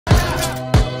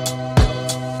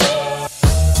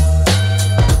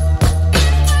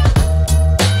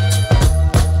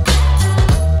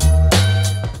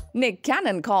Nick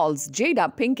Cannon calls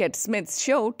Jada Pinkett Smith's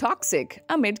show toxic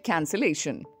amid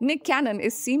cancellation. Nick Cannon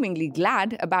is seemingly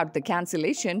glad about the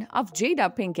cancellation of Jada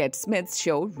Pinkett Smith's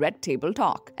show Red Table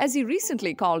Talk, as he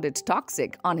recently called it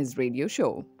toxic on his radio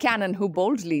show. Cannon, who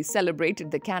boldly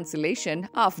celebrated the cancellation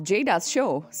of Jada's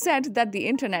show, said that the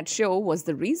internet show was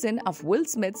the reason of Will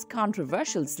Smith's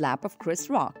controversial slap of Chris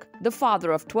Rock. The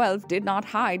father of 12 did not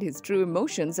hide his true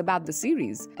emotions about the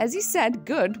series, as he said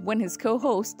good when his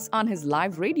co-hosts on his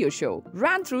live radio show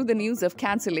ran through the news of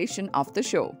cancellation of the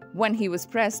show. When he was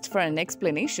pressed for an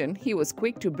explanation, he was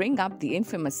quick to bring up the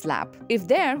infamous slap. If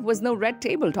there was no Red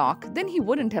Table Talk, then he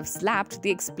wouldn't have slapped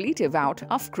the expletive out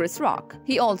of Chris Rock.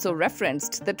 He also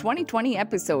referenced the 2020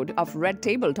 episode of Red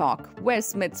Table Talk, where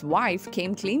Smith's wife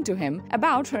came clean to him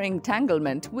about her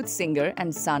entanglement with singer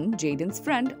and son Jaden's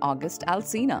friend August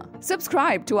Alsina.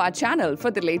 Subscribe to our channel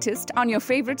for the latest on your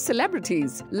favorite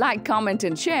celebrities. Like, comment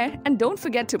and share, and don't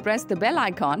forget to press the bell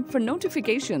icon for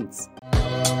notifications.